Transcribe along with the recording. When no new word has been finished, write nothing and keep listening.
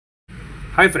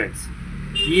Hi friends,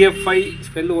 EFI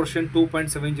Shell version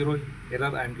 2.70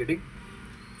 error I am getting.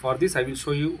 For this I will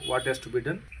show you what has to be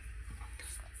done.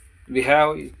 We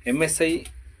have MSI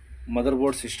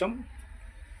motherboard system.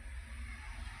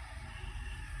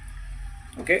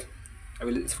 Okay, I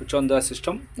will switch on the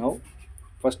system now.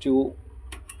 First you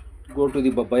go to the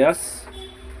BIOS,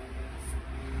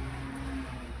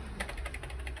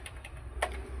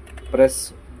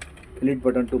 press delete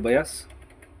button to BIOS.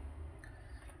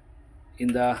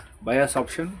 In the BIOS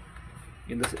option,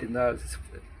 in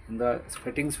the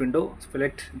settings window,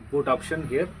 select boot option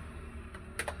here.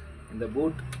 In the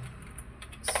boot,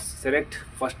 select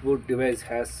first boot device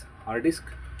has hard disk.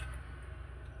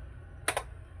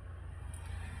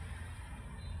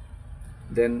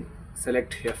 Then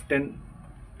select F10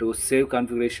 to save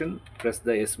configuration. Press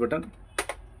the S button.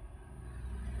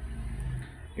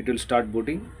 It will start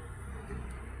booting.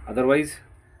 Otherwise,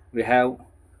 we have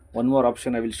one more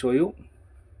option I will show you.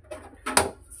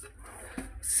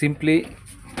 Simply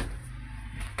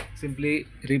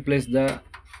replace the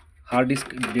hard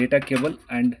disk data cable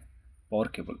and power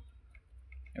cable.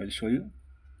 I will show you.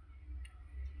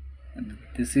 And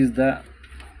this is the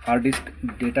hard disk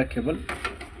data cable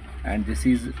and this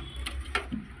is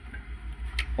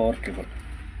power cable.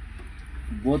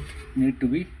 Both need to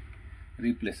be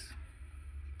replaced.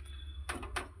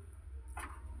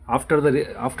 After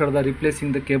the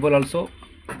replacing the cable also,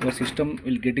 your system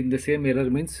will getting the same error,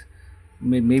 means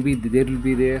maybe there will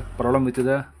be the problem with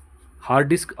the hard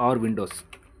disk or Windows.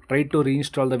 Try to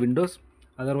reinstall the Windows,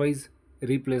 otherwise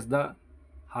replace the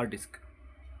hard disk.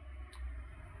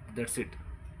 That's it.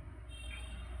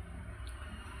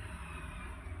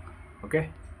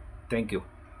 Okay, thank you.